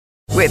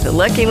With the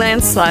Lucky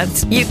Land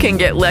Slots, you can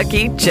get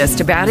lucky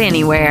just about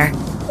anywhere.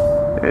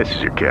 This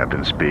is your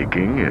captain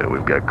speaking.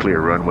 We've got clear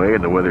runway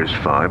and the weather's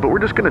fine, but we're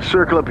just going to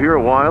circle up here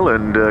a while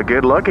and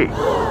get lucky.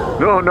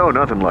 No,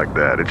 nothing like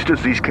that. It's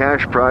just these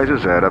cash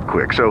prizes add up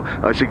quick. So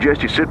I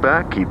suggest you sit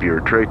back, keep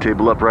your tray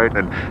table upright,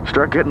 and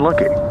start getting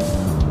lucky.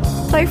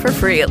 Play for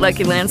free at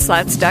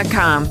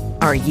LuckyLandSlots.com.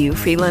 Are you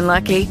feeling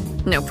lucky?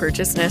 No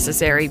purchase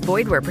necessary.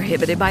 Void where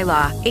prohibited by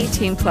law.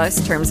 18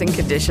 plus terms and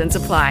conditions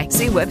apply.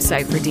 See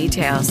website for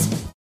details.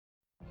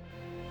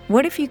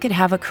 What if you could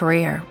have a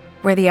career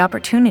where the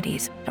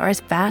opportunities are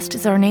as vast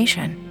as our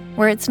nation,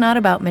 where it's not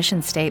about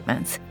mission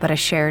statements, but a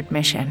shared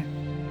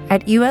mission?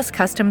 At U.S.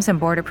 Customs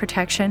and Border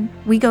Protection,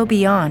 we go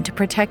beyond to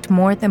protect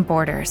more than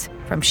borders.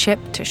 From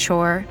ship to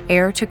shore,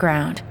 air to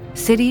ground,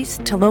 cities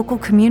to local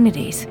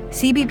communities,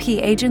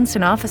 CBP agents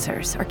and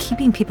officers are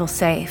keeping people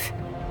safe.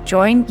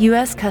 Join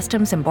U.S.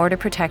 Customs and Border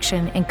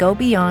Protection and go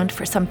beyond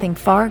for something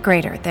far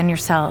greater than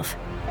yourself.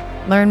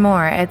 Learn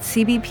more at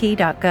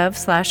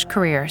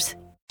cbp.gov/careers.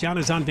 John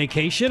is on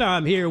vacation.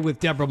 I'm here with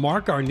Deborah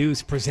Mark, our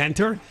news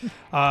presenter.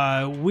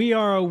 We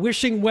are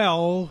wishing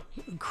well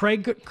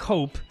Craig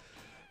Cope.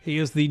 He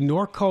is the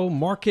Norco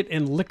Market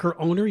and Liquor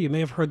owner. You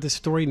may have heard this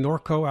story.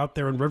 Norco out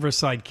there in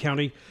Riverside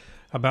County,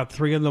 about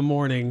 3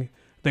 a.m,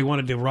 they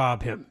wanted to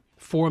rob him.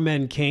 4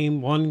 men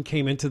came. One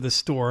came into the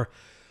store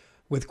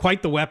with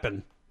quite the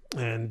weapon,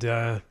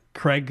 and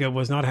Craig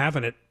was not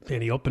having it,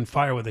 and he opened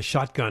fire with a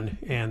shotgun,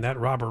 and that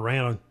robber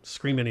ran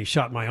screaming, he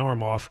shot my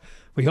arm off.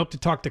 We hope to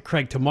talk to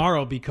Craig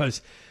tomorrow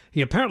because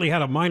he apparently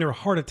had a minor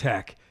heart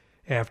attack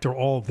after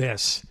all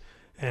this.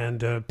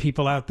 And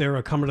people out there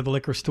are coming to the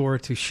liquor store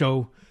to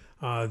show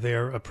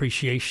their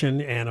appreciation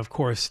and, of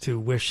course, to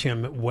wish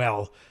him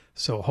well.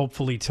 So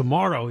hopefully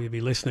tomorrow you'll be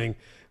listening.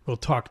 We'll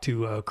talk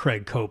to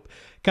Craig Cope.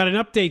 Got an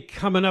update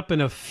coming up in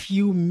a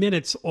few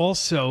minutes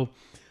also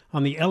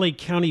on the LA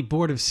County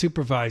Board of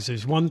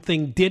Supervisors. One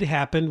thing did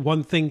happen,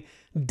 one thing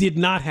did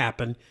not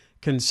happen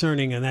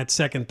concerning, and that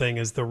second thing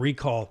is the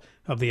recall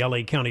of the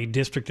LA County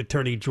District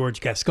Attorney George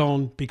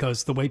Gascon,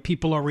 because the way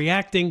people are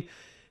reacting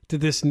to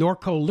this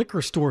Norco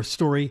liquor store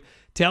story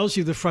tells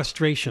you the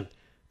frustration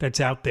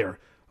that's out there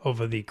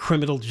over the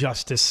criminal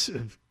justice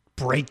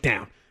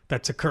breakdown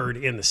that's occurred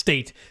in the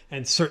state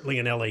and certainly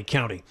in LA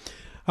County.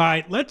 All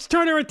right, let's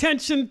turn our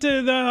attention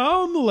to the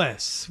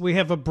homeless. We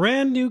have a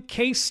brand new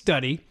case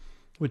study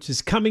which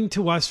is coming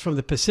to us from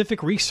the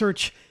Pacific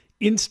Research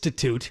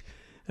Institute.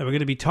 And we're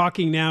going to be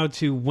talking now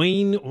to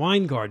Wayne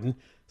Winegarden,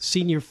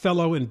 Senior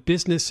Fellow in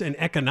Business and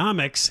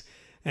Economics.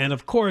 And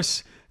of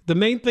course, the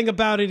main thing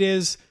about it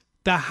is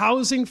the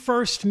housing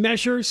first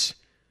measures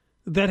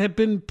that have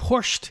been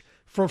pushed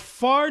for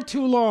far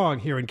too long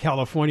here in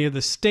California.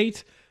 The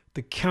state,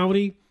 the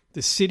county,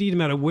 the city, no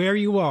matter where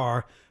you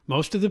are,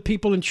 most of the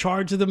people in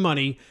charge of the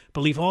money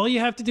believe all you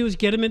have to do is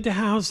get them into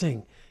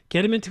housing,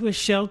 get them into a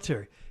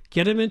shelter,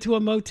 get them into a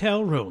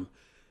motel room.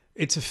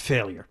 It's a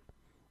failure.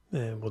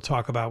 And we'll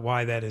talk about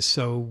why that is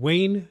so.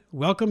 Wayne,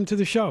 welcome to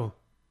the show.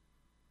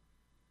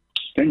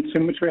 Thanks so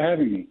much for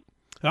having me.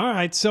 All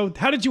right. So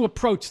how did you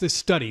approach this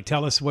study?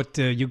 Tell us what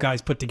you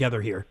guys put together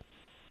here.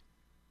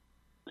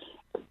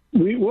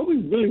 What we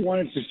really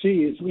wanted to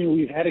see is,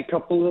 we've had a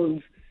couple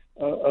of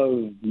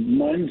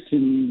months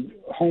in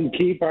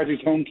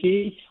Project Home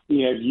Key.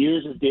 We have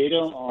years of data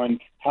on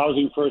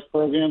housing first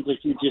programs,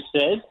 like you just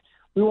said.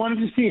 We wanted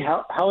to see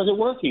how is it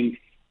working.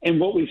 And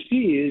what we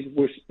see is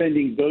we're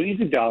spending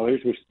billions of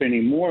dollars, we're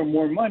spending more and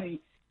more money,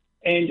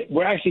 and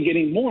we're actually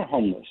getting more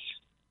homeless.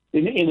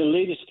 In the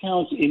latest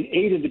counts, in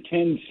 8 of the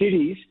 10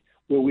 cities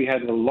where we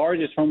have the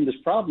largest homeless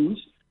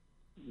problems,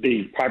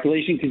 the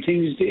population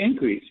continues to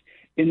increase.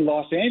 In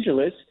Los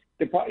Angeles,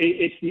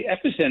 it's the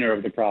epicenter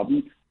of the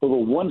problem. Over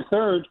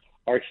 1/3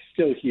 are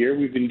still here.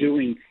 We've been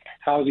doing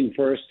housing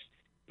first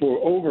for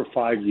over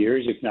 5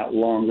 years, if not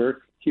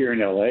longer, here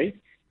in LA.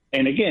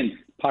 And again,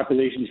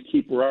 populations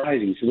keep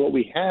rising. So what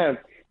we have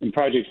in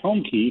Project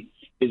Home Key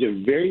is a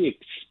very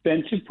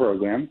expensive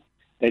program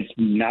that's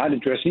not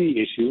addressing the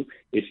issue.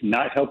 It's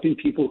not helping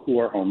people who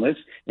are homeless.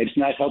 It's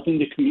not helping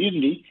the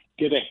community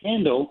get a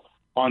handle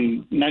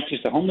on not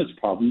just the homeless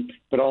problem,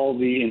 but all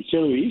the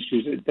ancillary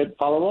issues that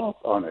follow up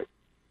on it.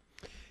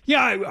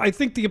 Yeah, I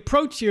think the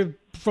approach here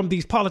from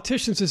these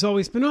politicians has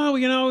always been,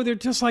 they're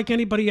just like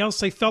anybody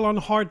else. They fell on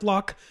hard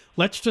luck.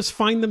 Let's just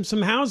find them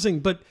some housing.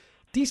 But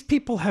these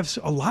people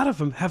a lot of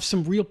them have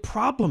some real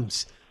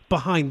problems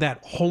behind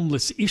that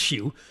homeless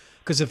issue.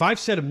 Because if I've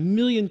said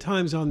 1,000,000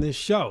 times on this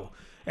show,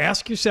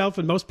 ask yourself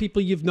and most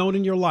people you've known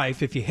in your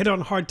life, if you hit on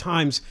hard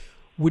times,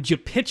 would you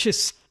pitch a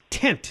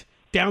tent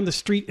down the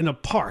street in a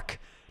park?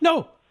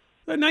 No,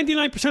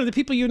 99% of the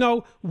people you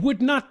know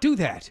would not do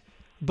that.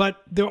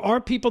 But there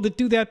are people that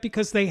do that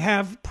because they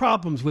have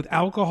problems with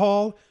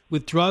alcohol,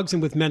 with drugs,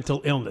 and with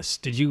mental illness.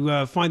 Did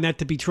you find that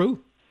to be true?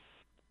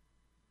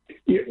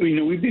 Yeah,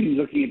 we've been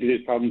looking into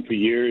this problem for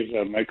years.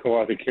 My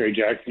co-author, Kerry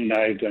Jackson, and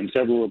I have done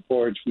several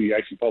reports. We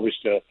actually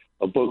published a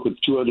book with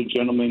 2 other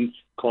gentlemen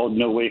called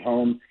No Way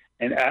Home.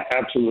 And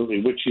absolutely,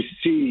 what you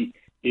see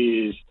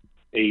is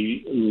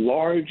a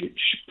large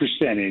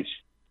percentage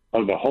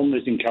of the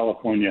homeless in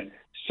California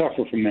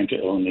suffer from mental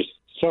illness,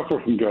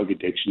 suffer from drug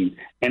addiction.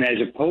 And as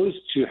opposed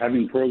to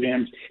having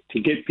programs to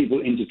get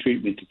people into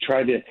treatment, to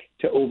try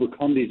to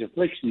overcome these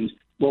afflictions,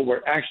 what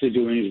we're actually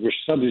doing is we're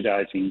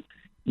subsidizing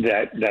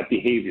that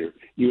behavior.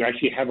 You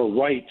actually have a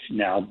right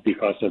now,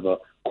 because of a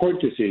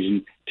court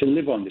decision, to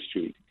live on the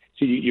street.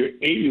 So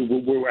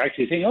we're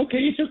actually saying, okay,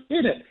 it's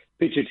okay to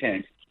pitch a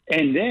tent.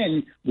 And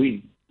then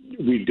we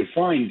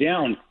define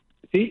down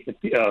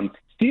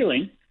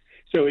stealing.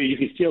 So you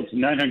can steal to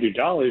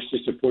 $900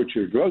 to support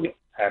your drug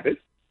habit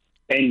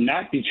and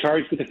not be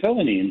charged with a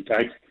felony. In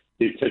fact,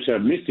 it's such a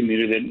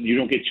misdemeanor that you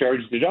don't get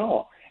charged at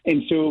all.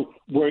 And so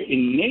we're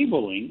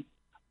enabling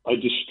a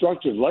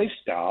destructive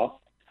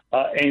lifestyle,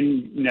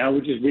 and now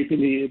we're just reaping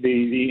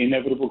the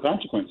inevitable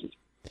consequences.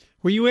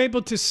 Were you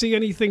able to see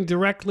anything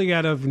directly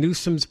out of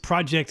Newsom's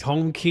Project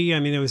Home Key? I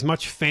mean, there was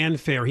much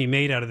fanfare he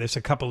made out of this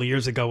a couple of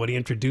years ago when he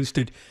introduced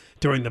it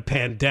during the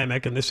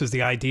pandemic. And this was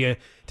the idea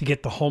to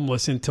get the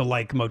homeless into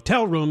like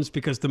motel rooms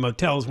because the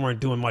motels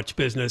weren't doing much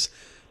business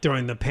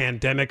during the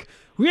pandemic.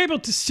 Were you able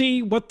to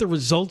see what the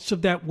results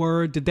of that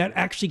were? Did that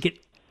actually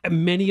get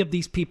many of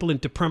these people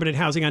into permanent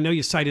housing? I know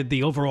you cited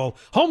the overall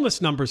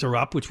homeless numbers are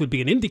up, which would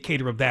be an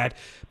indicator of that.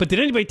 But did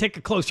anybody take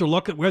a closer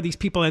look at where these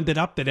people ended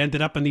up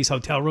in these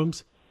hotel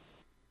rooms?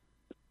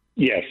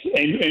 Yes,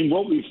 and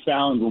what we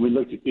found when we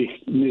looked at this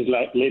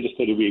latest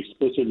study, we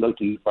explicitly looked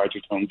into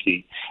Project Home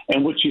Key.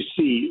 And what you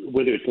see,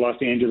 whether it's Los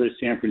Angeles,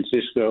 San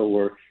Francisco,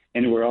 or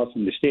anywhere else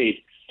in the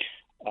state,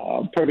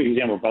 perfect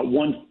example, about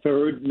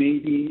 1/3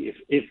 maybe,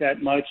 if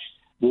that much,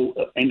 will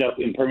end up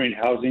in permanent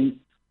housing.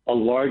 A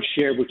large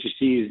share of what you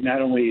see is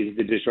not only is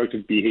the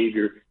destructive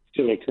behavior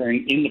still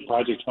occurring in the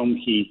Project Home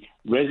Key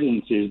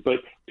residences, but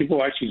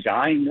people are actually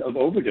dying of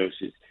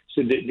overdoses.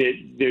 So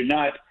they're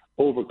not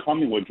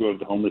overcoming what drove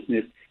the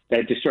homelessness.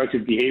 That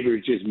destructive behavior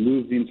just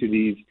moved into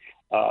these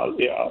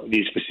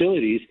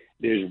facilities.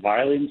 There's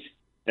violence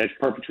that's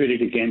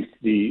perpetrated against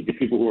the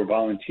people who are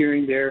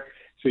volunteering there.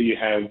 So you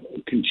have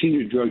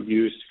continued drug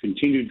use,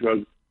 continued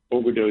drug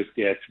overdose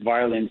deaths,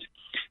 violence.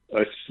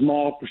 A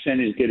small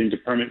percentage get into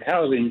permanent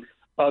housing.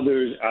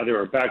 Others either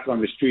are back on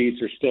the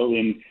streets or still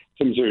in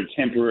some sort of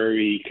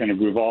temporary kind of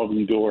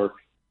revolving door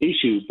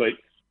issue. But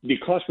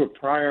because we're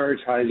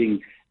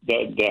prioritizing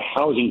the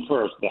housing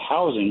first, the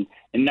housing,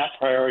 and not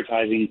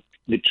prioritizing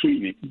the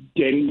treatment,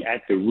 getting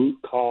at the root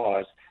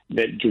cause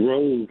that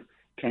drove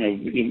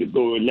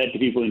or led the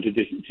people into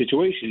this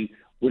situation,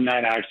 we're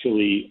not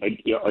actually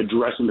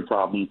addressing the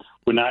problem.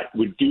 We're not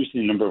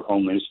reducing the number of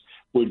homeless.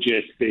 We're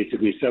just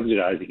basically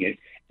subsidizing it.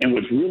 And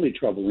what's really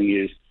troubling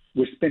is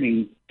we're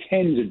spending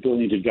tens of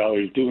billions of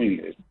dollars doing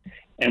this.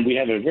 And we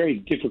have a very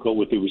difficult,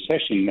 with the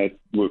recession that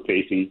we're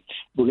facing,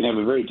 we're going to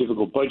have a very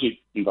difficult budget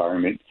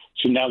environment.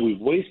 So now we've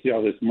wasted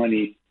all this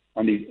money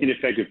on these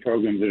ineffective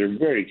programs that are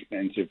very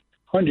expensive.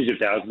 Hundreds of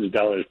thousands of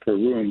dollars per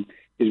room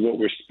is what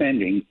we're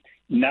spending,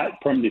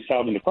 not permanently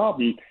solving the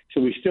problem.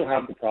 So we still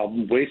have the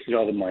problem, wasted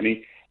all the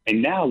money,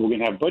 and now we're going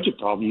to have budget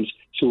problems,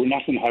 so we're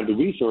not going to have the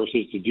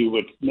resources to do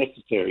what's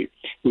necessary.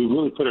 We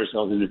really put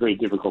ourselves in a very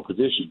difficult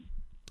position.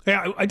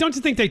 Yeah, I don't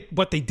think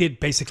what they did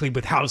basically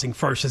with housing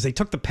first is they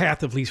took the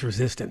path of least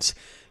resistance.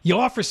 You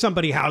offer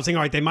somebody housing,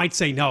 all right, they might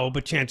say no,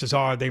 but chances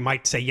are they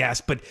might say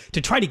yes. But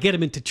to try to get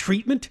them into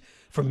treatment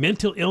for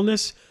mental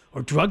illness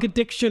or drug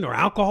addiction or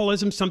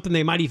alcoholism, something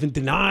they might even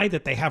deny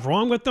that they have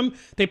wrong with them,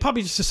 they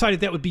probably just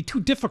decided that would be too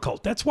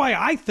difficult. That's why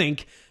I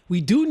think we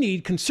do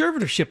need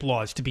conservatorship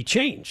laws to be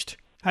changed.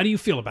 How do you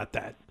feel about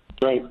that?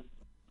 Right.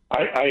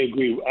 I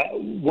agree.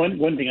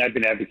 One thing I've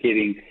been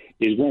advocating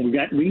is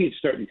we need to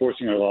start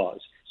enforcing our laws.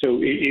 So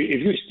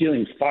if you're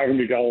stealing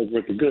 $500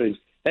 worth of goods,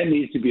 that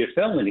needs to be a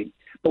felony.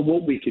 But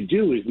what we could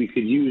do is we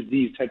could use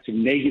these types of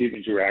negative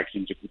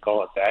interactions, if we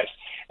call it that,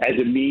 as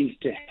a means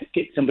to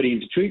get somebody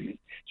into treatment.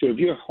 So if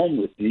you're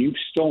homeless and you've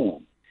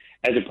stolen,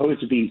 as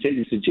opposed to being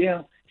sentenced to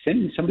jail,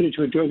 send somebody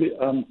to a drug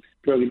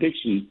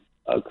addiction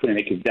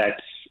clinic if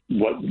that's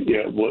what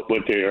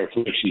their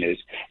affliction is.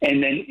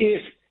 And then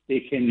if they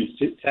can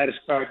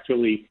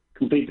satisfactorily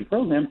complete the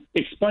program,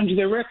 expunge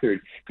their record.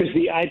 Because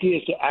the idea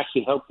is to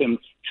actually help them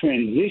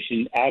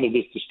transition out of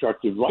this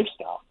destructive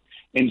lifestyle.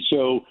 And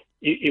so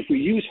if we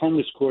use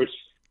homeless courts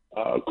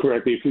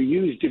correctly, if we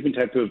use different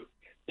types of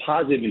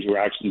positive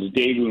interactions,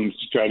 day rooms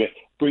to try to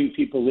bring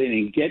people in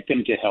and get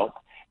them to help.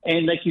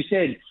 And like you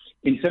said,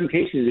 in some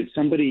cases, if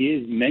somebody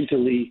is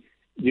mentally,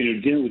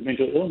 dealing with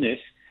mental illness,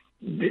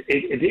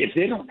 if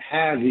they don't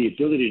have the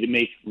ability to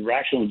make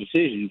rational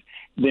decisions,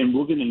 then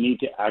we're going to need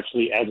to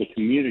actually, as a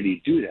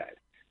community, do that.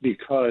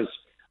 Because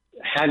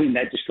having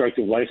that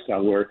destructive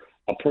lifestyle where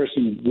a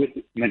person with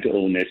mental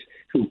illness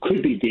who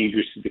could be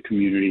dangerous to the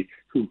community,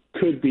 who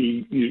could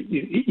be,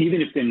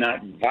 even if they're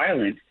not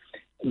violent,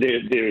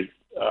 there's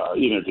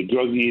the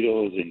drug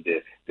needles and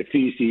the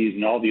feces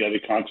and all the other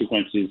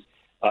consequences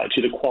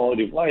to the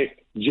quality of life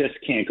just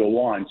can't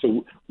go on.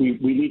 So we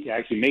need to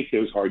actually make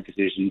those hard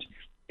decisions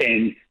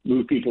and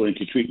move people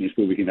into treatments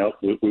where we can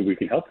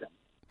help them.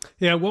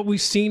 Yeah, what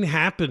we've seen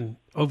happen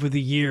over the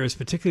years,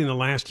 particularly in the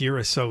last year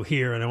or so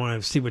here, and I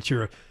want to see what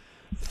your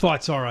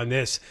thoughts are on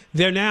this.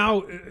 They're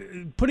now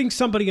putting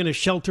somebody in a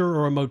shelter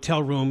or a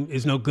motel room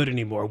is no good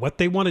anymore. What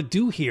they want to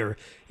do here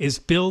is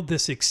build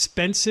this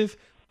expensive,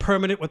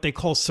 permanent, what they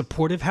call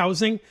supportive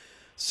housing.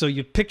 So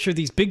you picture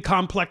these big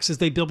complexes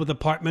they build with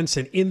apartments,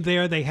 and in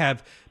there they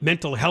have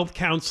mental health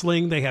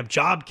counseling, they have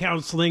job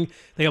counseling,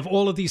 they have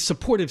all of these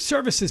supportive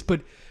services.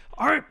 But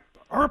our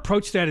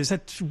approach to that is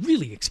that's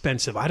really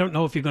expensive. I don't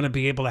know if you're going to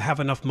be able to have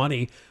enough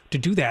money to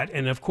do that.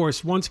 And of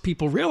course, once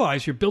people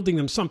realize you're building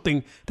them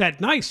something that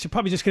nice, you're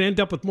probably just going to end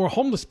up with more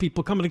homeless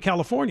people coming to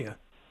California.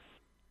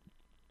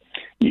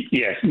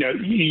 Yes, no,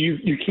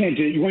 you can't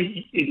do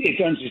it. It's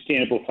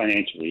unsustainable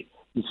financially.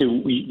 So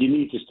you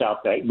need to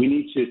stop that. We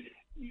need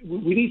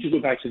to go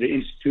back to the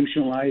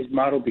institutionalized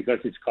model because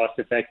it's cost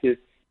effective.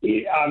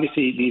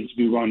 Obviously, it needs to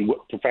be run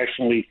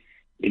professionally.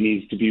 It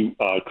needs to be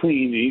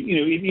clean.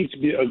 It needs to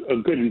be a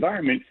good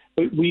environment.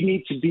 But we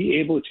need to be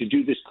able to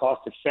do this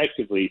cost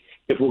effectively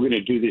if we're going to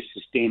do this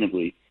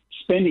sustainably.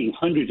 Spending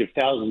hundreds of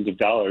thousands of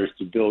dollars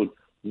to build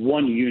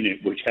one unit,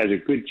 which has a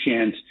good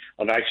chance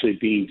of actually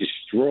being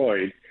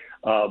destroyed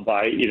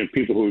by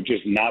people who are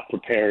just not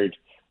prepared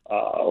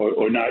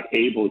or not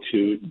able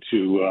to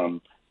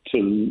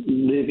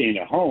live in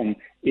a home,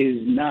 is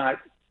not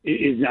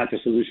the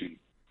solution.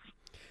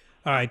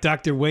 All right,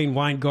 Dr. Wayne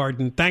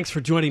Winegarden, thanks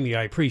for joining me.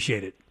 I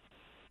appreciate it.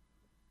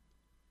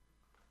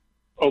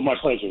 Oh, my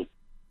pleasure.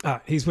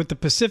 He's with the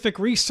Pacific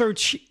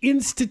Research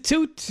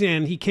Institute,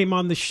 and he came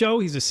on the show.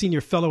 He's a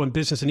senior fellow in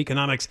business and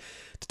economics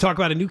to talk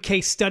about a new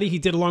case study he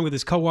did along with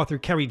his co-author,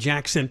 Kerry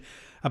Jackson,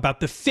 about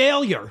the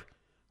failure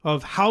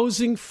of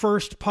housing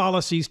first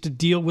policies to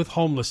deal with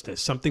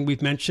homelessness, something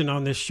we've mentioned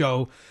on this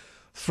show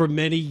for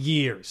many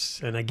years.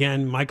 And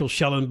again, Michael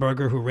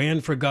Schellenberger, who ran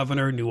for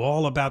governor, knew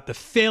all about the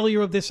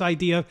failure of this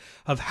idea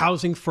of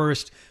housing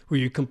first, where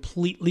you're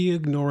completely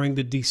ignoring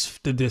the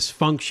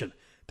dysfunction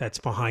that's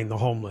behind the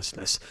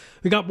homelessness.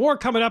 We got more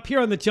coming up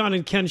here on the John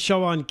and Ken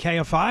Show on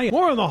KFI.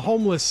 More on the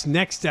homeless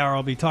next hour.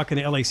 I'll be talking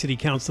to LA City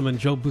Councilman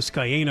Joe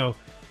Buscaino.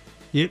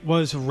 It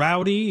was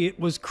rowdy.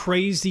 It was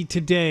crazy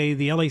today.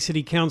 The LA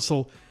City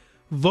Council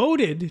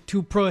voted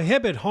to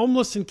prohibit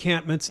homeless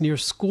encampments near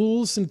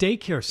schools and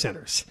daycare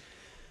centers.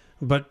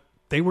 But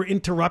they were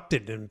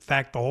interrupted. In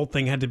fact, the whole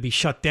thing had to be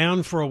shut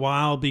down for a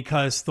while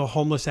because the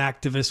homeless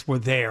activists were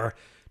there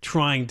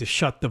trying to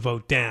shut the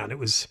vote down. It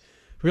was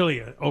really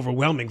an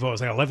overwhelming vote. It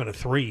was like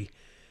 11-3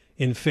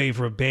 in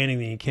favor of banning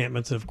the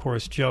encampments. And of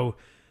course, Joe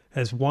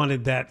has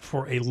wanted that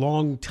for a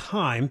long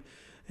time,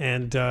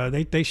 and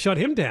they shut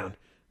him down.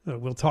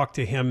 We'll talk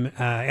to him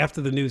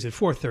after the news at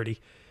 4:30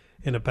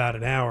 in about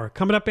an hour.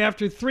 Coming up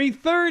after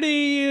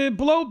 3:30,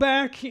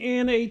 blowback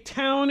in a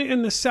town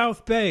in the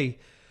South Bay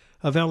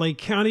of LA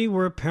County,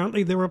 where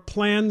apparently there were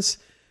plans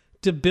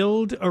to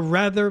build a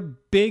rather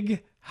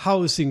big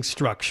housing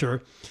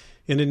structure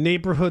in a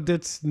neighborhood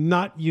that's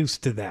not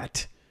used to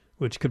that,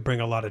 which could bring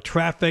a lot of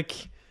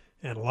traffic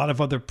and a lot of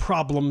other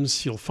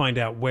problems. You'll find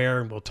out where,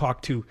 and we'll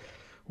talk to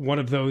one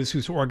of those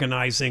who's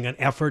organizing an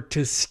effort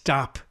to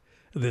stop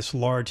this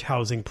large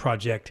housing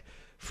project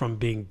from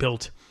being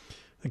built.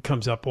 It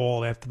comes up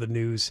all after the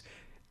news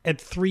at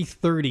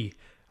 3:30.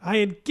 I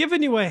had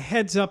given you a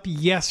heads up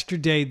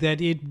yesterday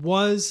that it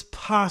was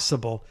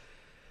possible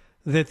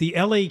that the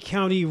LA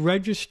County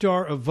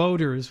Registrar of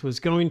Voters was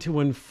going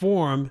to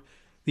inform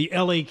the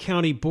LA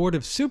County Board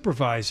of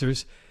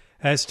Supervisors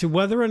as to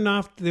whether or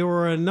not there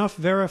were enough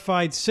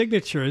verified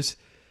signatures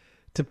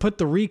to put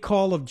the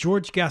recall of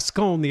George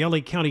Gascon, the LA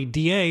County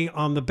DA,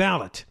 on the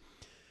ballot.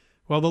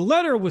 Well, the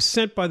letter was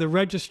sent by the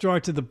registrar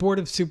to the Board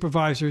of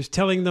Supervisors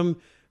telling them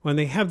when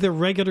they have their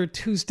regular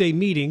Tuesday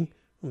meeting,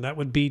 and that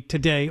would be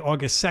today,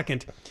 August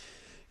 2nd,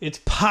 it's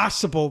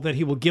possible that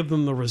he will give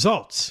them the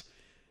results.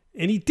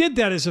 And he did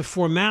that as a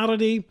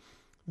formality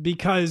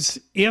because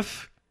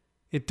if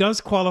it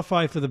does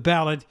qualify for the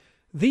ballot,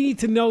 they need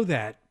to know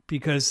that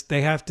because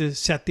they have to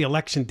set the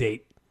election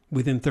date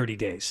within 30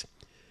 days.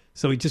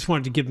 So he just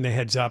wanted to give them the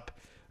heads up.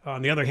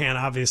 On the other hand,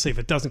 obviously, if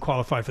it doesn't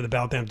qualify for the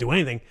ballot, they don't do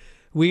anything.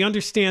 We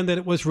understand that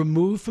it was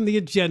removed from the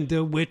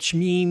agenda, which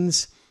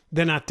means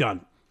they're not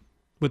done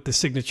with the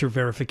signature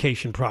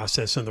verification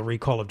process and the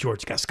recall of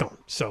George Gascon.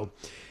 So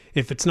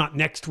if it's not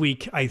next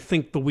week, I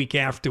think the week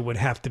after would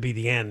have to be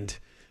the end.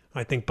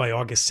 I think by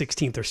August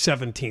 16th or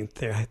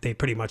 17th, they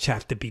pretty much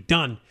have to be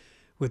done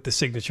with the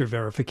signature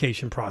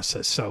verification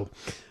process. So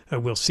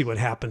we'll see what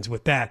happens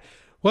with that.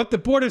 What the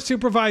Board of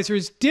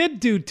Supervisors did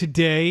do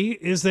today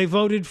is they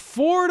voted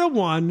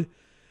 4-1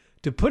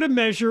 to put a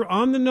measure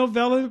on the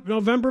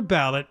November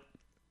ballot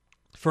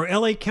for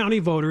LA County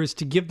voters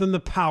to give them the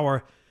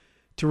power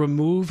to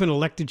remove an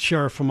elected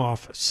sheriff from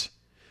office.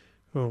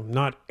 Oh,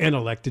 not an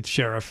elected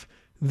sheriff,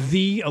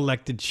 the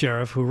elected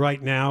sheriff, who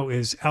right now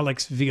is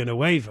Alex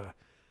Villanueva.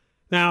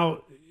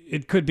 Now,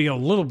 it could be a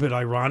little bit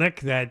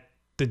ironic that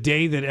the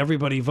day that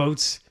everybody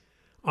votes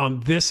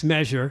on this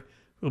measure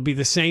will be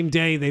the same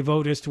day they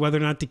vote as to whether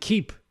or not to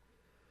keep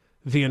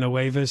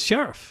Villanueva as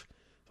sheriff.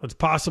 So it's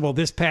possible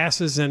this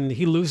passes and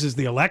he loses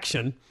the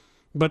election,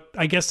 but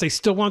I guess they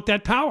still want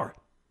that power.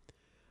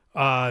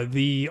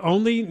 The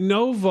only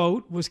no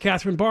vote was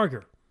Catherine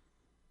Barger,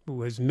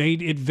 who has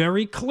made it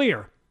very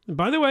clear. And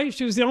by the way,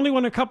 she was the only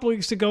one a couple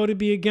weeks ago to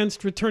be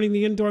against returning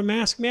the indoor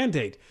mask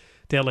mandate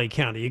to L.A.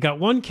 County. You got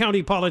one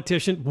county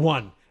politician,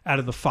 one out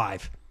of the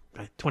five,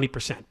 right?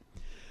 20%.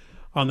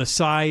 On the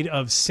side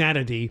of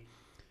sanity,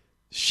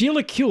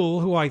 Sheila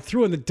Kuehl, who I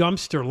threw in the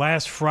dumpster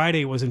last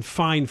Friday, was in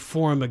fine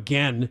form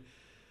again.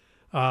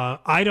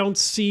 I don't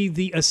see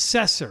the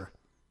assessor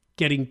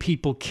getting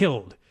people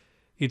killed.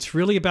 It's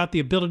really about the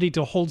ability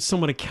to hold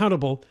someone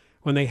accountable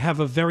when they have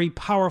a very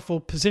powerful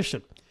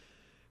position.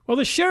 Well,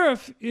 the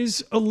sheriff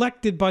is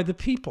elected by the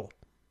people.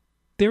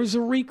 There's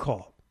a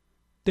recall.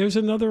 There's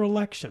another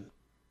election.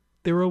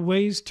 There are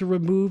ways to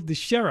remove the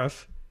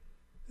sheriff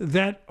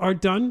that are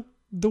done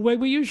the way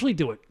we usually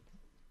do it,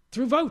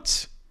 through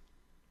votes.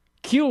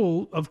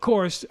 Kuehl, of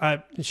course,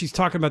 she's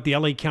talking about the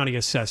LA County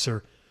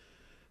assessor,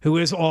 who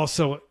is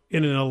also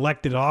in an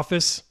elected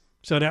office.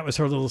 So that was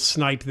her little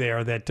snipe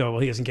there that,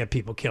 he doesn't get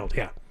people killed.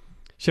 Yeah.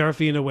 Sheriff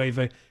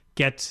Villanueva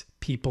gets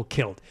people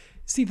killed.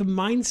 See, the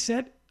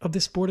mindset of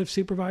this Board of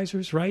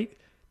Supervisors, right?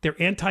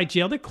 They're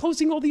anti-jail. They're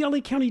closing all the LA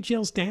County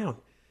jails down.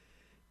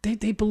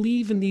 They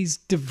believe in these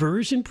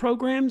diversion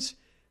programs.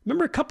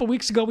 Remember a couple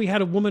weeks ago, we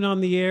had a woman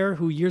on the air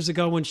who years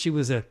ago when she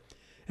was a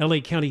LA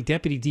County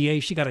deputy DA,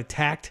 she got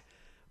attacked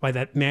by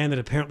that man that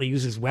apparently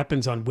uses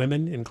weapons on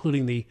women,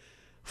 including the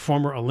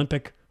former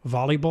Olympic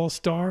volleyball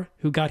star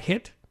who got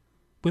hit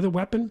with a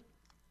weapon.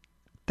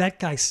 That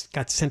guy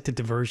got sent to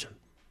diversion.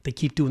 They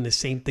keep doing the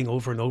same thing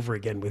over and over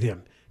again with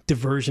him.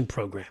 Diversion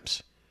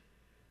programs.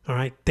 All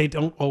right? They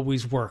don't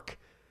always work.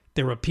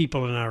 There were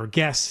people, and our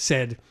guest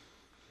said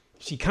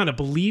she kind of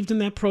believed in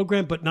that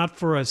program, but not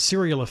for a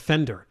serial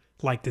offender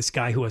like this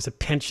guy who has a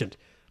penchant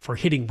for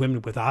hitting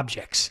women with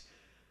objects.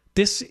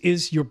 This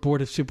is your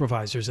Board of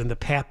Supervisors and the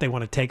path they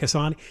want to take us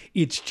on.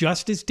 It's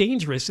just as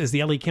dangerous as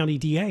the LA County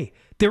DA.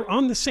 They're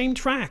on the same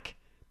track.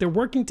 They're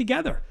working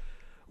together.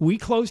 We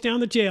close down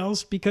the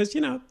jails because,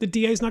 the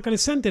DA is not going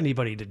to send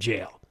anybody to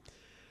jail.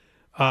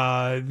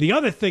 The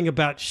other thing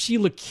about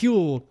Sheila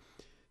Kuehl,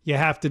 you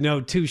have to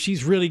know, too,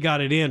 she's really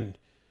got it in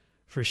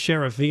for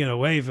Sheriff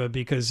Villanueva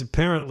because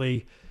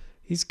apparently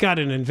he's got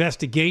an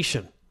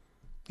investigation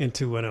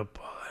into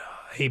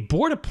a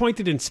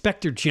board-appointed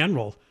inspector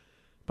general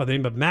by the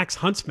name of Max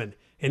Huntsman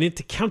and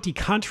into county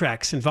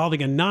contracts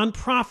involving a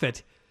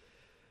nonprofit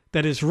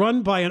that is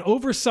run by an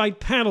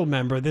oversight panel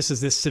member. This is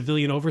this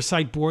civilian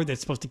oversight board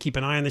that's supposed to keep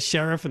an eye on the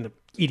sheriff, and the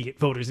idiot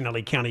voters in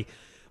LA County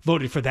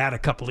voted for that a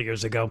couple of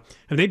years ago.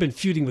 And they've been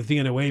feuding with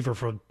Villanueva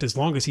for as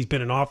long as he's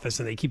been in office,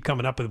 and they keep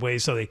coming up with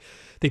ways. So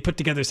they put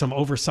together some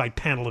oversight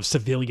panel of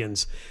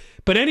civilians.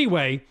 But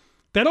anyway,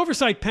 that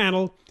oversight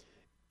panel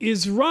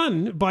is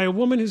run by a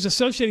woman who's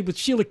associated with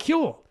Sheila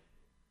Kuehl.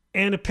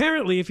 And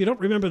apparently, if you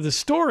don't remember the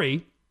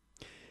story,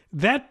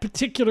 that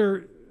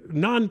particular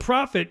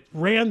nonprofit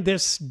ran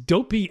this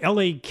dopey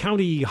LA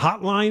County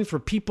hotline for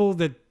people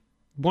that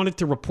wanted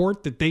to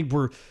report that they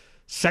were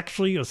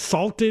sexually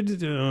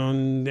assaulted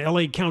on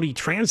LA County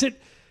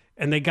Transit,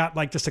 and they got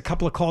just a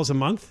couple of calls a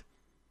month.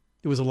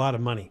 It was a lot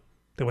of money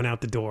that went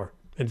out the door.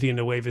 And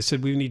Villanueva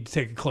said, we need to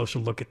take a closer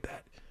look at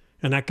that.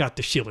 And that got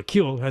to Sheila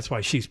Kuehl. That's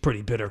why she's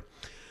pretty bitter.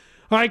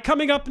 All right,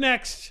 coming up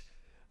next,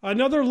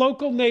 another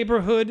local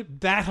neighborhood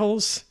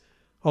battles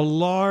a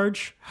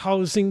large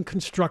housing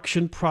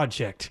construction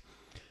project,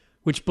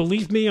 which,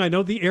 believe me, I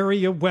know the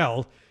area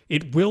well.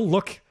 It will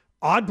look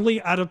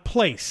oddly out of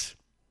place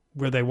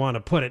where they want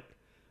to put it.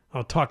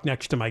 I'll talk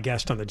next to my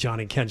guest on the John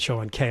and Ken Show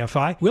on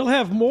KFI. We'll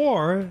have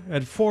more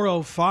at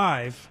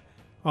 4:05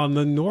 on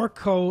the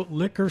Norco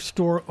liquor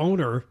store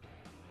owner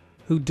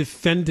who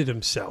defended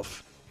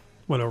himself.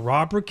 When a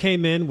robber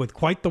came in with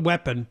quite the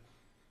weapon,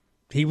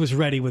 he was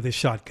ready with his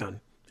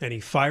shotgun. And he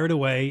fired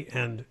away,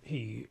 and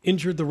he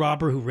injured the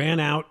robber, who ran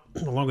out,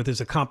 along with his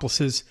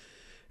accomplices,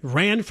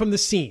 ran from the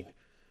scene.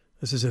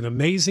 This is an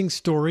amazing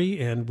story,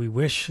 and we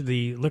wish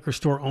the liquor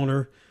store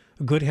owner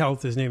good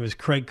health. His name is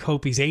Craig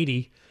Cope. He's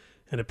 80,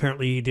 and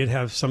apparently he did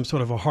have some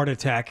sort of a heart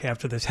attack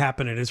after this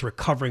happened and is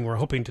recovering. We're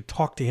hoping to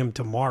talk to him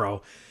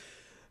tomorrow.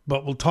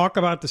 But we'll talk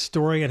about the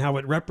story and how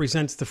it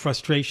represents the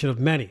frustration of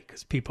many,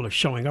 because people are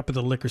showing up at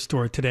the liquor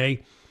store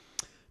today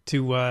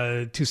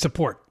to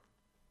support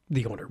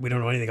the owner. We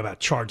don't know anything about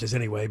charges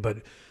anyway, but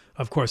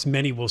of course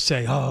many will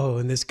say, oh,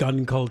 in this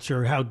gun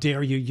culture, how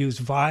dare you use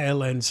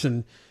violence?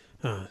 And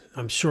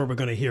I'm sure we're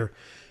going to hear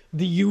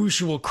the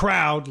usual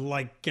crowd,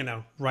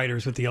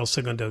 writers with the El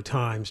Segundo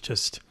Times,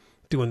 just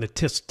doing the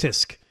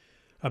tisk-tisk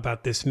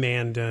about this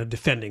man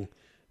defending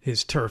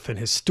his turf and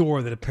his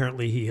store that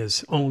apparently he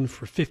has owned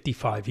for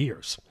 55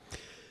 years.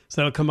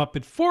 So that'll come up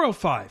at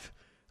 4:05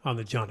 on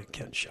the John and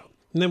Ken Show.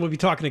 And then we'll be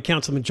talking to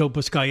Councilman Joe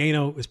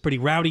Buscaino. It was pretty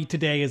rowdy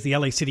today as the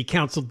LA City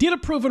Council did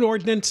approve an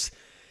ordinance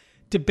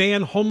to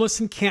ban homeless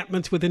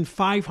encampments within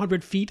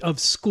 500 feet of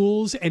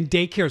schools and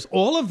daycares,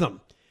 all of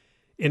them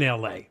in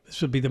LA.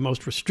 This would be the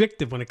most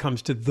restrictive when it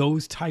comes to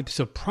those types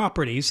of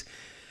properties.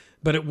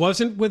 But it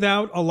wasn't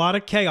without a lot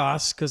of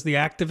chaos, because the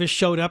activists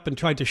showed up and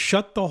tried to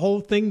shut the whole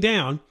thing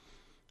down,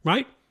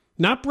 right?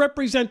 not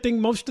representing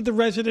most of the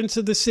residents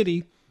of the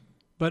city,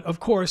 but of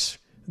course,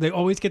 they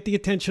always get the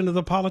attention of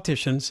the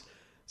politicians.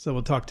 So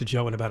we'll talk to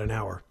Joe in about an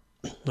hour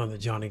on the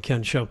John and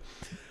Ken Show.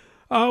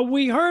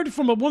 We heard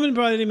from a woman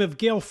by the name of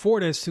Gail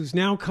Fortis, who's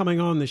now coming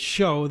on the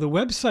show. The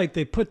website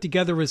they put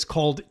together is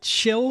called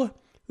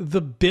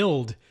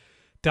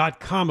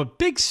chillthebuild.com. A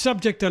big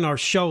subject on our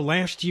show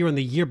last year and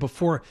the year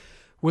before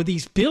were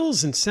these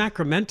bills in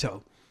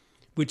Sacramento,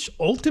 which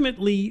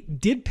ultimately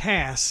did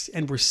pass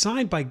and were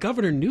signed by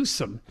Governor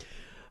Newsom,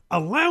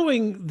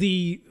 allowing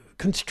the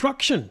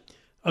construction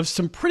of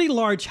some pretty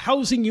large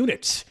housing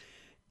units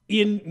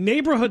in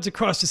neighborhoods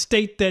across the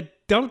state that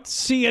don't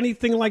see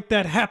anything like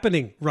that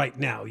happening right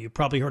now. You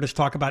probably heard us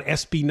talk about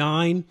SB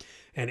 9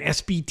 and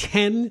SB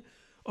 10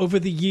 over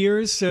the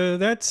years.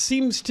 That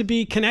seems to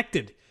be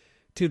connected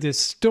to this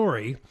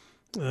story.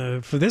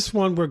 For this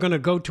one, we're going to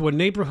go to a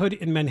neighborhood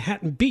in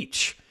Manhattan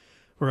Beach,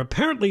 where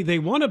apparently they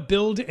want to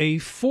build a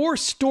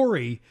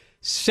 4-story,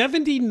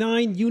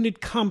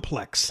 79-unit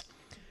complex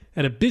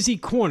at a busy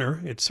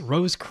corner. It's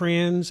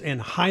Rosecrans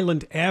and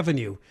Highland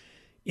Avenue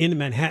in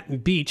Manhattan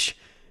Beach.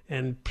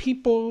 And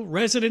people,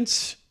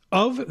 residents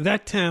of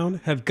that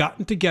town have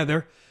gotten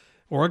together,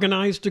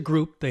 organized a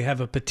group. They have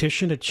a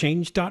petition at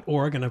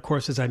change.org. And of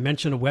course, as I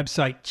mentioned, a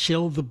website,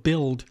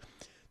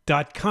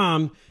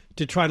 chillthebuild.com,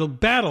 to try to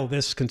battle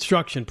this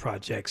construction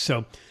project.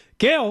 So,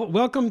 Gail,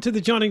 welcome to the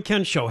John and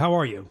Ken Show. How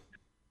are you?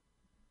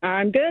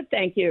 I'm good,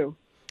 thank you.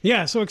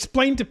 Yeah, so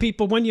explain to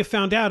people when you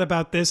found out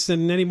about this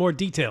and any more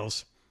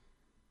details.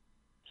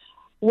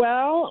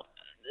 Well,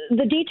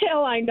 the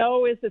detail I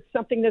know is it's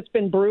something that's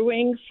been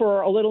brewing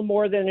for a little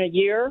more than a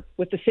year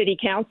with the city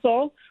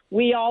council.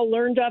 We all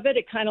learned of it.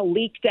 It kind of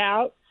leaked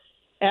out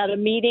at a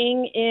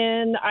meeting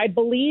I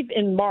believe,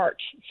 in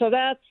March. So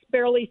that's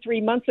barely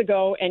 3 months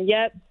ago, and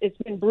yet it's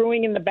been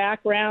brewing in the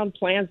background.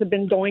 Plans have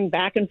been going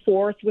back and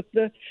forth with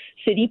the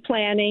city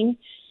planning.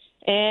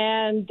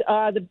 And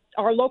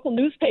our local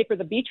newspaper,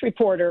 the Beach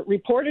Reporter,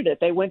 reported it.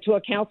 They went to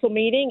a council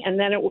meeting, and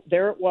then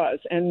there it was.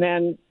 And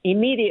then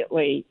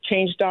immediately,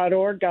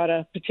 change.org got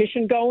a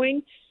petition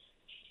going.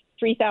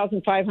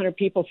 3,500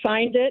 people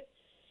signed it.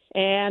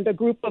 And a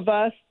group of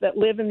us that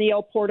live in the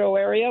El Porto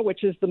area,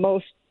 which is the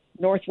most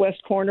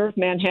northwest corner of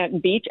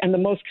Manhattan Beach and the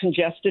most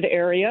congested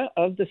area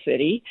of the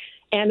city,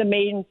 and the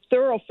main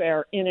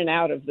thoroughfare in and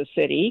out of the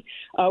city,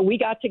 we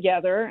got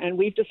together, and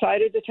we've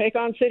decided to take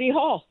on City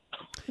Hall.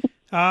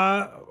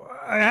 I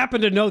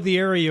happen to know the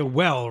area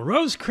well.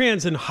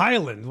 Rosecrans and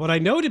Highland. What I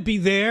know to be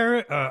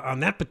there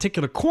on that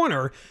particular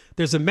corner,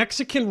 there's a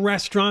Mexican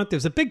restaurant.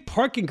 There's a big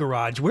parking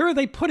garage. Where are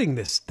they putting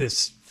this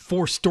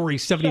 4-story,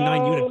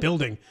 79-unit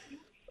building?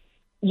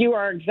 You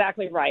are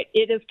exactly right.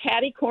 It is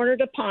catty corner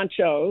to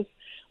Poncho's.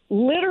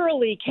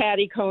 Literally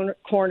catty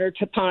corner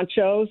to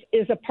Poncho's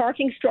is a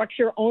parking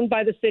structure owned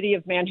by the city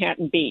of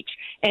Manhattan Beach.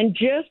 And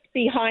just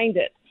behind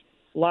it,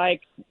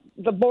 like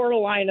the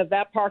borderline of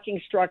that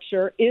parking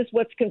structure, is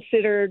what's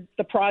considered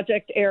the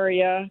project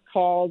area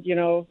called,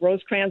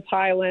 Rosecrans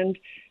Highland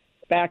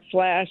 /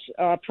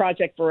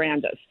 Project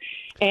Verandas.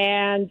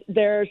 And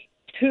there's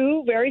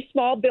 2 very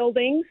small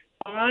buildings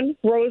on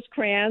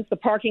Rosecrans. The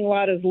parking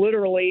lot is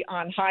literally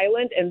on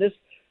Highland, and this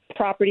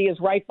property is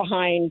right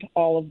behind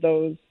all of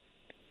those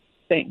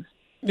things.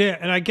 Yeah,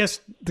 and I guess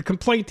the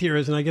complaint here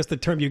is, and I guess the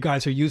term you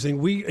guys are using,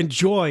 we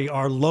enjoy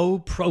our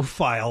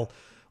low-profile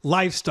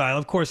lifestyle.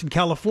 Of course, in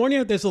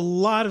California, there's a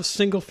lot of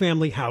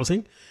single-family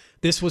housing.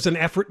 This was an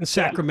effort in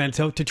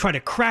Sacramento to try to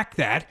crack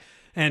that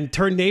and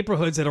turn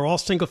neighborhoods that are all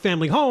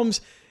single-family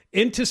homes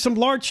into some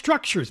large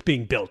structures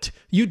being built.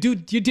 You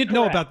did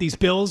know about these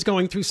bills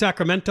going through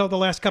Sacramento the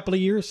last couple of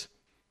years?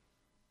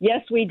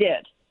 Yes, we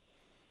did.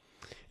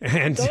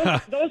 And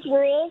those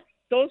rules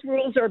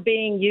are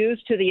being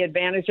used to the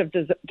advantage of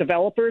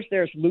developers.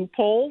 There's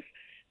loopholes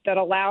that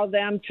allow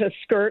them to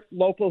skirt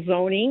local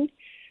zoning,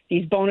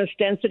 these bonus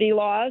density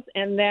laws.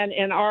 And then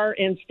in our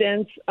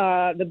instance,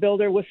 the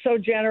builder was so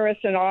generous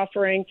in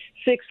offering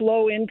 6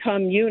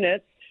 low-income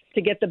units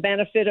to get the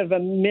benefit of a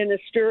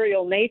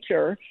ministerial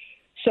nature,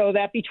 so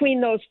that between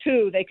those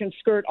 2, they can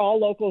skirt all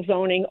local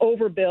zoning,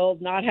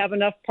 overbuild, not have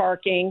enough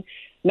parking,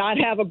 not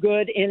have a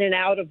good in and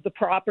out of the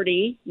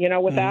property,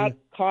 without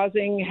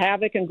causing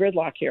havoc and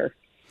gridlock here.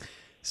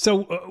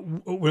 So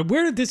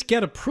where did this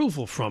get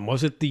approval from?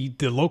 Was it the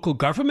local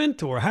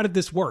government, or how did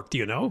this work? Do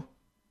you know?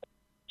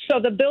 So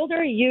the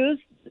builder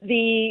used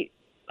the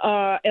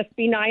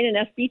SB 9 and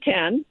SB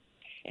 10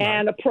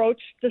 and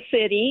approached the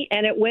city,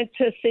 and it went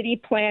to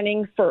city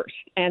planning first.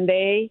 And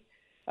they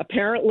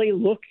apparently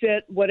looked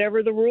at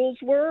whatever the rules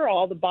were.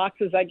 All the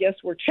boxes, I guess,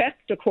 were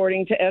checked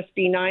according to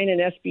SB 9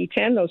 and SB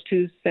 10, those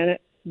 2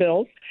 Senate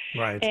bills.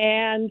 Right.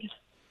 And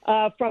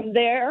from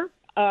there,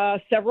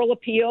 several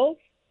appeals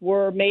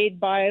were made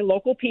by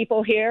local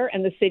people here,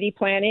 and the city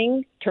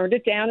planning turned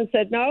it down and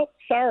said, no,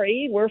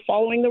 sorry, we're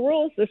following the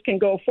rules. This can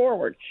go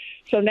forward.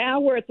 So now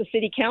we're at the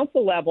city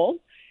council level.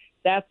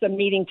 That's a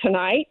meeting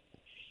tonight,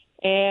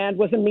 and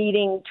was a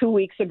meeting 2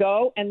 weeks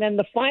ago. And then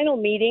the final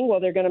meeting,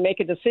 they're going to make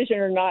a decision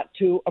or not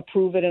to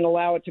approve it and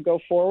allow it to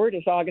go forward,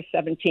 is August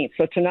 17th.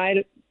 So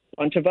tonight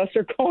A bunch of us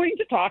are going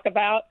to talk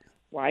about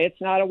why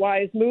it's not a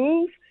wise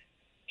move,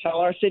 tell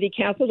our city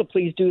council to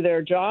please do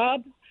their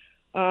job.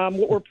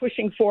 What we're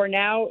pushing for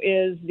now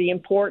is the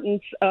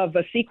importance of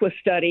a CEQA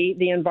study,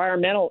 the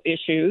environmental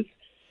issues,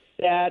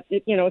 that,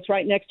 it's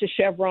right next to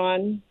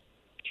Chevron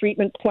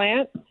treatment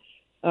plant,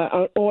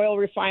 an oil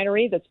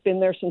refinery that's been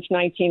there since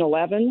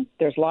 1911.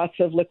 There's lots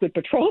of liquid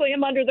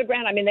petroleum under the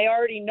ground. I mean, they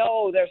already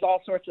know there's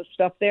all sorts of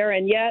stuff there,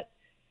 and yet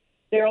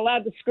they're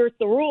allowed to skirt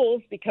the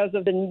rules because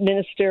of the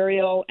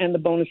ministerial and the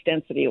bonus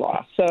density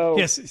law. So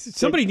yes,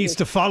 somebody needs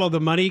to follow the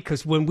money,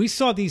 because when we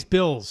saw these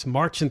bills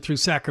marching through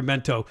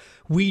Sacramento,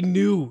 we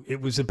knew it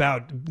was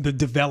about the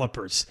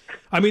developers.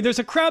 I mean, there's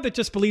a crowd that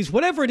just believes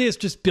whatever it is,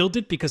 just build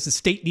it because the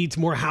state needs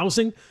more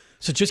housing.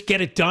 So just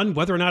get it done,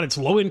 whether or not it's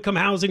low-income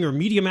housing or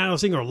medium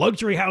housing or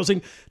luxury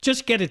housing,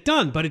 just get it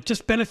done. But it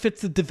just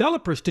benefits the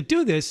developers to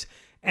do this.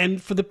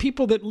 And for the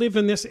people that live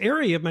in this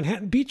area of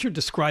Manhattan Beach you're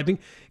describing,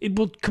 it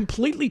will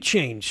completely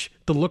change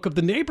the look of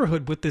the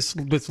neighborhood with this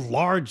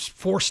large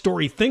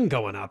 4-story thing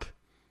going up.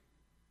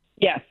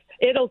 Yes,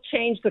 it'll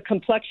change the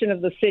complexion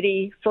of the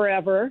city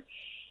forever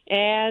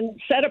and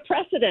set a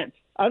precedent.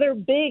 Other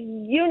big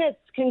units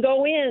can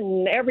go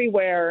in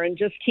everywhere and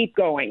just keep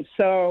going.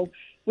 So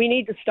we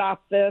need to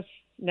stop this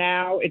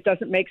now. It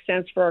doesn't make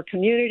sense for our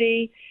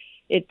community.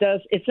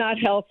 It's not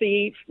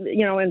healthy,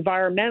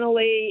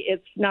 environmentally.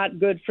 It's not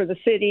good for the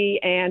city.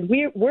 And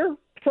we're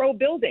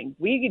pro-building.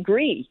 We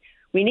agree.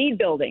 We need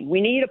building. We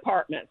need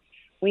apartments.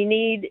 We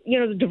need,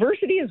 the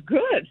diversity is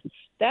good.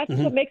 That's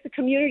what makes a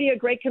community a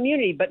great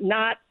community, but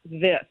not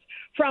this.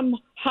 From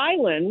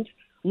Highland,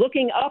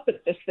 looking up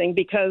at this thing,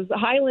 because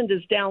Highland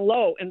is down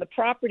low and the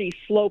property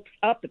slopes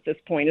up at this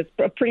point. It's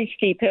a pretty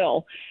steep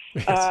hill.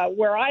 Yes.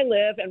 Where I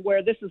live and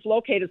where this is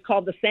located is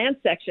called the sand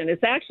section.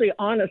 It's actually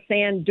on a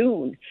sand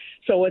dune,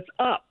 so it's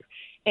up.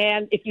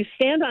 And if you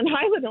stand on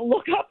Highland and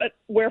look up at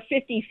where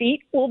 50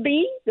 feet will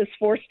be, this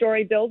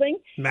 4-story building,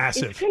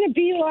 massive. It's going to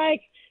be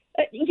like,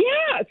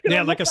 it's going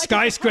to like a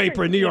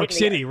skyscraper in New York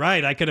City,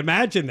 right? I can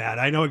imagine that.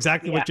 I know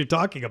exactly what you're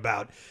talking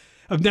about.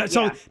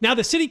 Now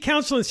the city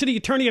council and city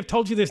attorney have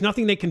told you there's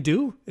nothing they can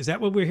do? Is that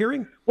what we're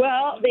hearing?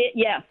 Well,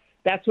 yes,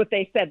 that's what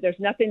they said. There's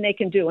nothing they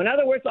can do. In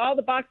other words, all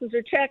the boxes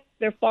are checked.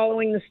 They're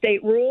following the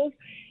state rules.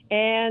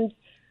 And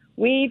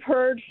we've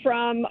heard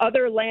from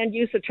other land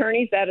use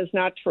attorneys that is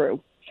not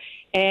true.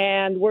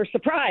 And we're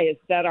surprised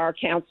that our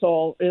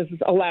council is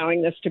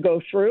allowing this to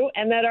go through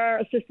and that our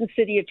assistant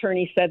city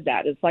attorney said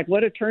that. It's like,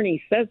 what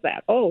attorney says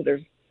that? Oh,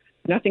 there's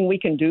nothing we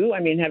can do? I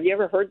mean, have you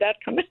ever heard that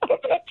come out of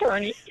an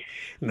attorney?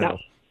 No.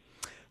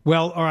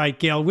 Well, all right,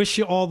 Gail, wish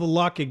you all the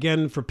luck.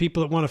 Again, for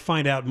people that want to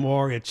find out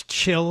more, it's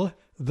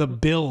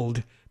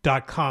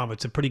chillthebuild.com.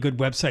 It's a pretty good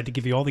website to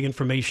give you all the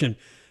information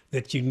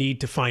that you need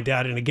to find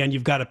out. And again,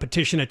 you've got a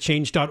petition at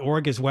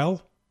change.org as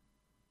well?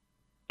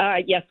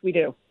 Yes, we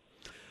do.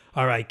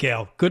 All right,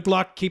 Gail, good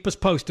luck. Keep us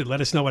posted. Let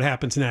us know what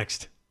happens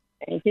next.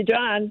 Thank you,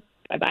 John.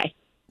 Bye-bye.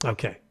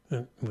 Okay,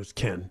 it was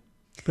Ken.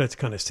 That's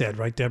kind of sad,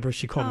 right, Deborah?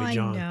 She called me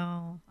John. I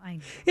know.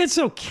 It's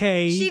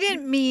okay. She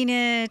didn't mean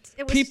it.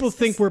 People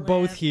think we're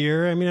both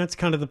here. I mean, that's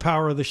kind of the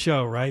power of the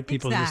show, right?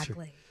 People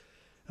exactly.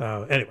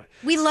 Anyway.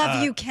 We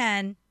love you,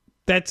 Ken.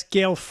 That's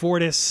Gail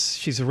Fortis.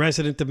 She's a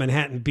resident of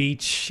Manhattan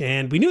Beach.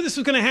 And we knew this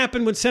was going to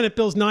happen when Senate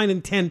Bills 9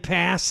 and 10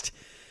 passed.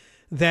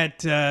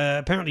 That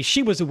apparently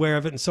she was aware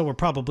of it, and so were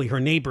probably her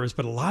neighbors.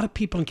 But a lot of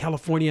people in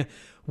California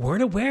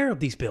weren't aware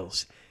of these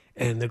bills.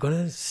 And they're going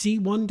to see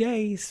one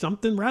day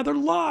something rather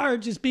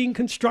large is being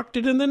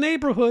constructed in the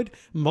neighborhood.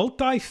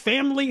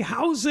 Multi-family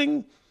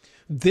housing.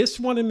 This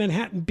one in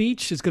Manhattan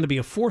Beach is going to be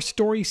a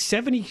 4-story,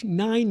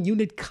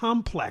 79-unit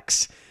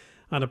complex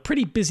on a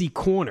pretty busy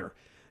corner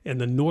in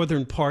the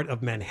northern part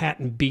of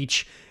Manhattan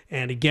Beach.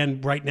 And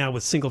again, right now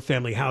with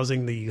single-family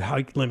housing, the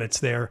height limits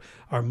there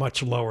are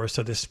much lower,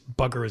 so this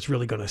bugger is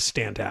really going to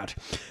stand out.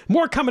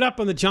 More coming up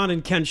on the John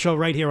and Ken Show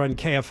right here on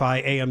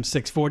KFI AM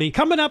 640.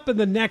 Coming up in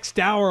the next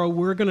hour,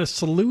 we're going to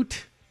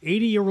salute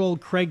 80-year-old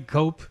Craig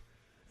Cope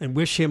and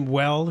wish him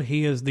well.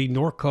 He is the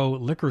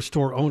Norco liquor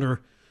store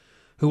owner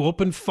who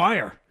opened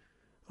fire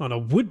on a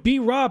would-be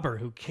robber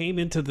who came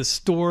into the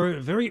store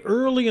very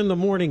early in the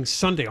morning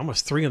Sunday,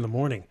 almost 3 in the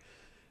morning.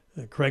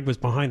 Craig was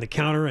behind the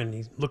counter, and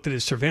he looked at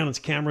his surveillance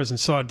cameras and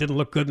saw it didn't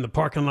look good in the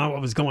parking lot, what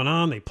was going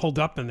on. They pulled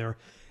up in their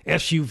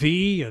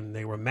SUV, and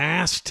they were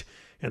masked,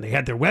 and they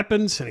had their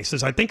weapons. And he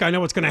says, I think I know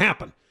what's going to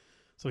happen.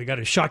 So he got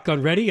his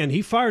shotgun ready, and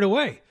he fired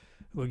away.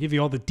 We'll give you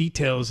all the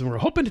details, and we're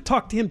hoping to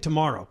talk to him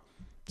tomorrow.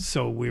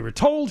 So we were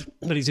told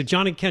that he's a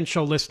John and Ken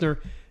Show listener,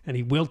 and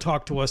he will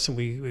talk to us, and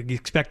we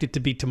expect it to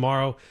be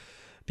tomorrow,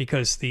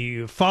 because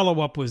the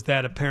follow-up was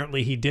that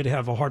apparently he did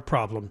have a heart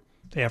problem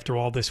after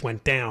all this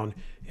went down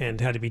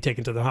and had to be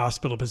taken to the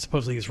hospital, but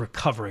supposedly he's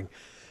recovering.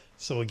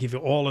 So we'll give you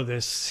all of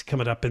this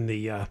coming up in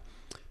the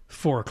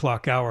 4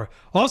 o'clock hour.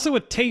 Also, a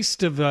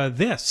taste of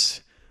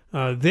this.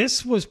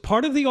 This was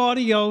part of the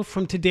audio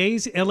from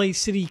today's LA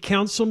City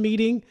Council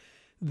meeting.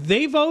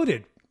 They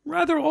voted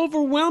rather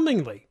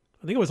overwhelmingly,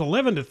 I think it was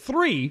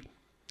 11-3,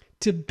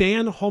 to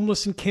ban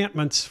homeless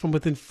encampments from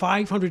within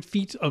 500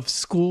 feet of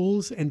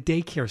schools and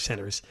daycare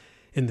centers.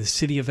 in the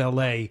city of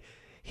L.A.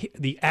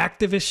 The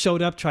activists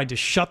showed up, tried to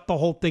shut the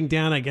whole thing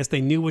down. I guess they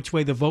knew which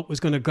way the vote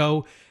was going to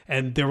go,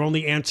 and their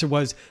only answer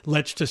was,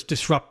 let's just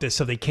disrupt this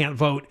so they can't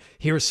vote.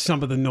 Here's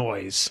some of the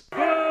noise.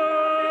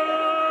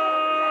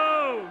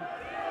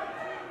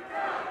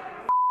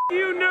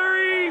 You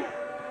Nuri!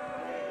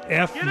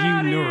 F you,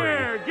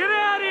 Nuri. Get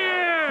out of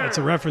here! That's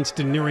a reference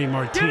to Nuri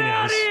Martinez. Get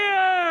out of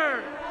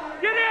here!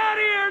 Get out of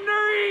here,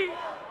 Nuri!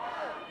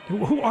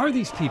 Who are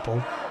these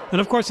people?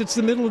 And of course, it's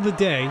the middle of the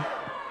day.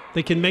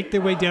 They can make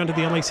their way down to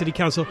the LA City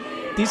Council.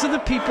 These are the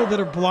people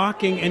that are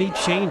blocking any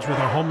change with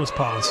our homeless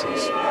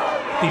policies.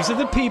 These are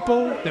the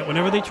people that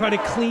whenever they try to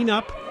clean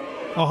up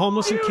a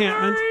homeless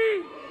encampment,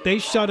 they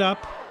shut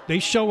up, they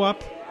show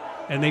up,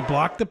 and they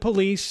block the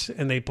police,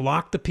 and they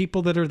block the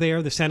people that are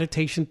there, the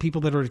sanitation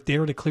people that are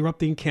there to clear up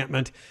the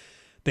encampment.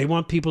 They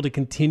want people to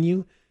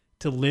continue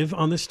to live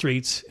on the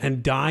streets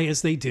and die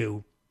as they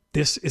do.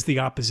 This is the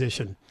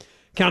opposition.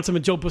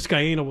 Councilman Joe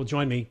Buscaino will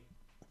join me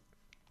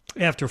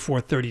after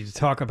 4:30 to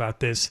talk about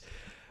this.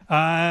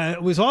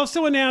 It was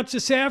also announced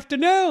this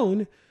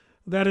afternoon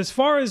that as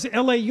far as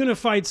LA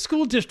Unified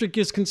School District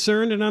is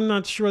concerned, and I'm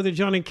not sure the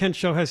John and Ken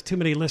Show has too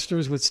many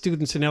listeners with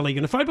students in LA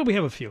Unified, but we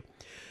have a few,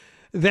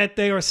 that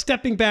they are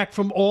stepping back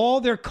from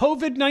all their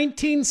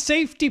COVID-19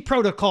 safety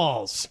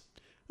protocols.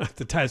 As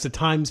the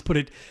Times put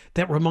it,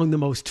 that were among the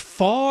most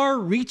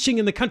far-reaching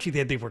in the country.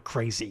 They were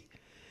crazy,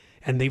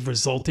 and they've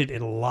resulted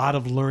in a lot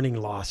of learning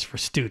loss for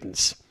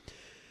students.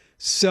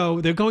 So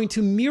they're going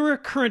to mirror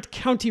current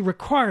county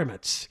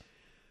requirements.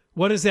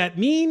 What does that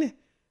mean?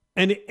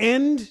 An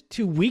end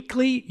to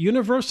weekly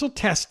universal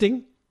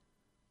testing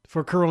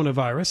for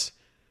coronavirus.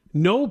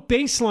 No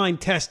baseline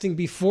testing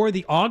before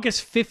the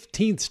August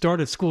 15th start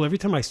of school. Every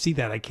time I see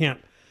that, I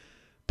can't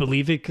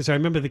believe it because I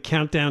remember the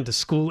countdown to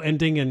school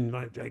ending in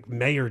like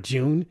May or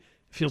June. It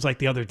feels like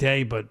the other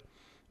day, but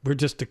we're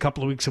just a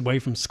couple of weeks away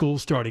from school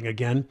starting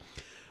again.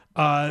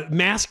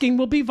 Masking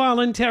will be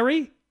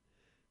voluntary.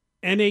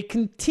 And a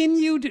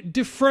continued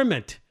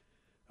deferment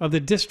of the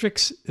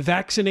district's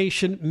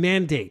vaccination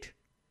mandate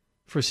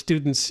for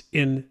students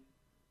in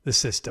the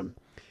system.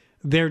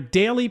 Their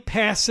daily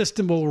pass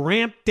system will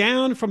ramp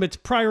down from its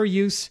prior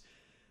use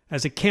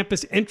as a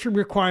campus entry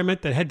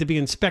requirement that had to be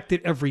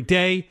inspected every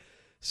day.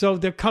 So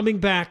they're coming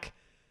back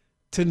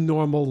to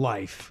normal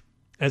life,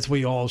 as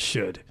we all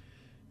should.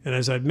 And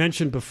as I've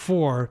mentioned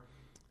before,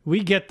 we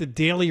get the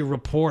daily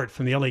report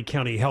from the LA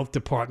County Health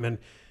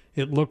Department.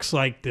 It looks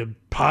like the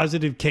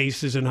positive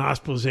cases and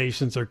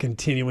hospitalizations are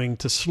continuing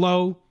to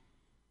slow.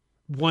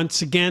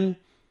 Once again,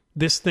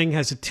 this thing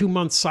has a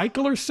 2-month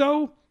cycle or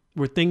so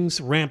where things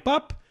ramp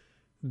up,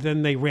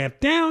 then they ramp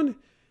down.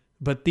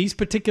 But these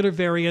particular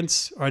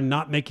variants are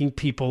not making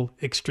people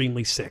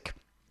extremely sick.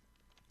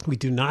 We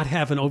do not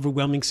have an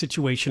overwhelming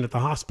situation at the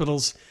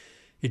hospitals.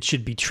 It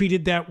should be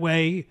treated that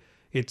way.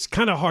 It's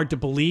kind of hard to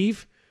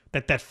believe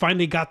that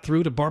finally got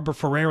through to Barbara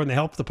Ferrer in the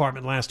health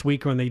department last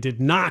week when they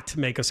did not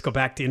make us go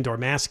back to indoor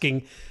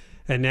masking.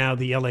 And now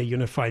the LA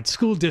Unified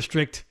School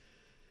District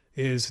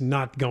is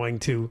not going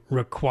to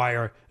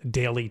require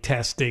daily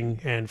testing.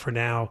 And for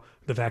now,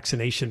 the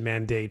vaccination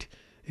mandate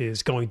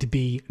is going to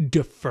be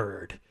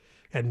deferred.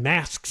 And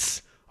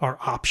masks are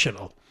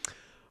optional.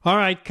 All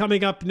right,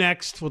 coming up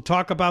next, we'll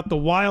talk about the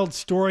wild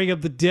story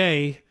of the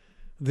day.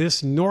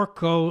 This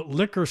Norco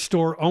liquor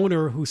store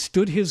owner who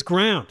stood his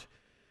ground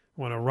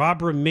when a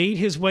robber made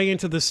his way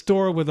into the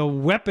store with a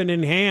weapon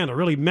in hand, a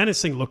really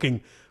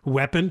menacing-looking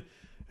weapon,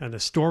 and the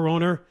store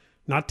owner,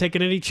 not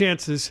taking any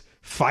chances,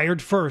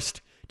 fired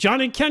first. John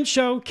and Ken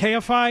Show,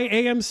 KFI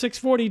AM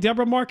 640.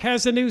 Deborah Mark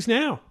has the news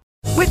now.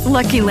 With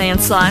Lucky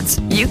Land Slots,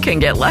 you can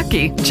get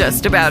lucky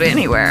just about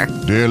anywhere.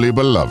 Dearly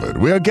beloved,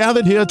 we are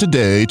gathered here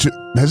today to...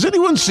 Has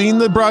anyone seen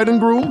the bride and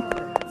groom?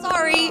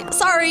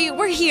 Sorry,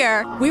 we're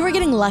here. We were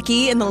getting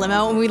lucky in the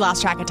limo and we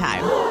lost track of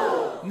time.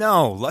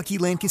 No, Lucky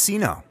Land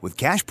Casino, with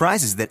cash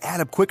prizes that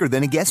add up quicker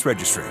than a guest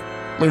registry.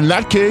 In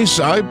that case,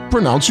 I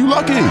pronounce you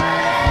lucky.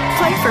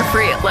 Play for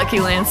free at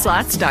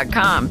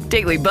LuckyLandSlots.com.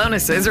 Daily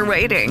bonuses are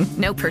waiting.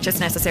 No purchase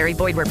necessary.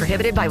 Void where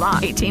prohibited by law.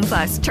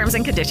 18+. Terms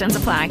and conditions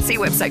apply. See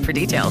website for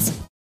details.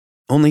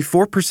 Only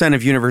 4%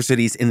 of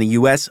universities in the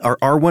U.S. are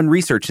R1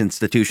 research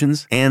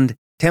institutions, and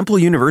Temple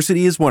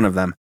University is one of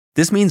them.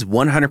 This means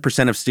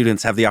 100% of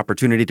students have the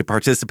opportunity to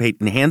participate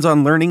in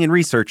hands-on learning and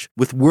research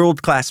with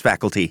world-class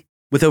faculty.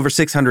 With over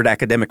 600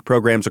 academic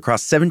programs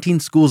across 17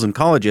 schools and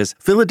colleges,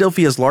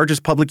 Philadelphia's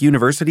largest public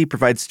university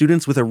provides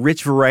students with a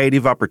rich variety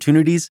of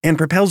opportunities and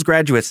propels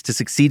graduates to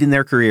succeed in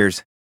their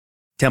careers.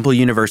 Temple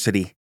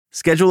University.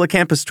 Schedule a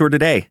campus tour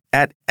today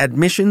at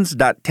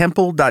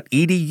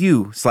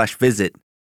admissions.temple.edu/visit.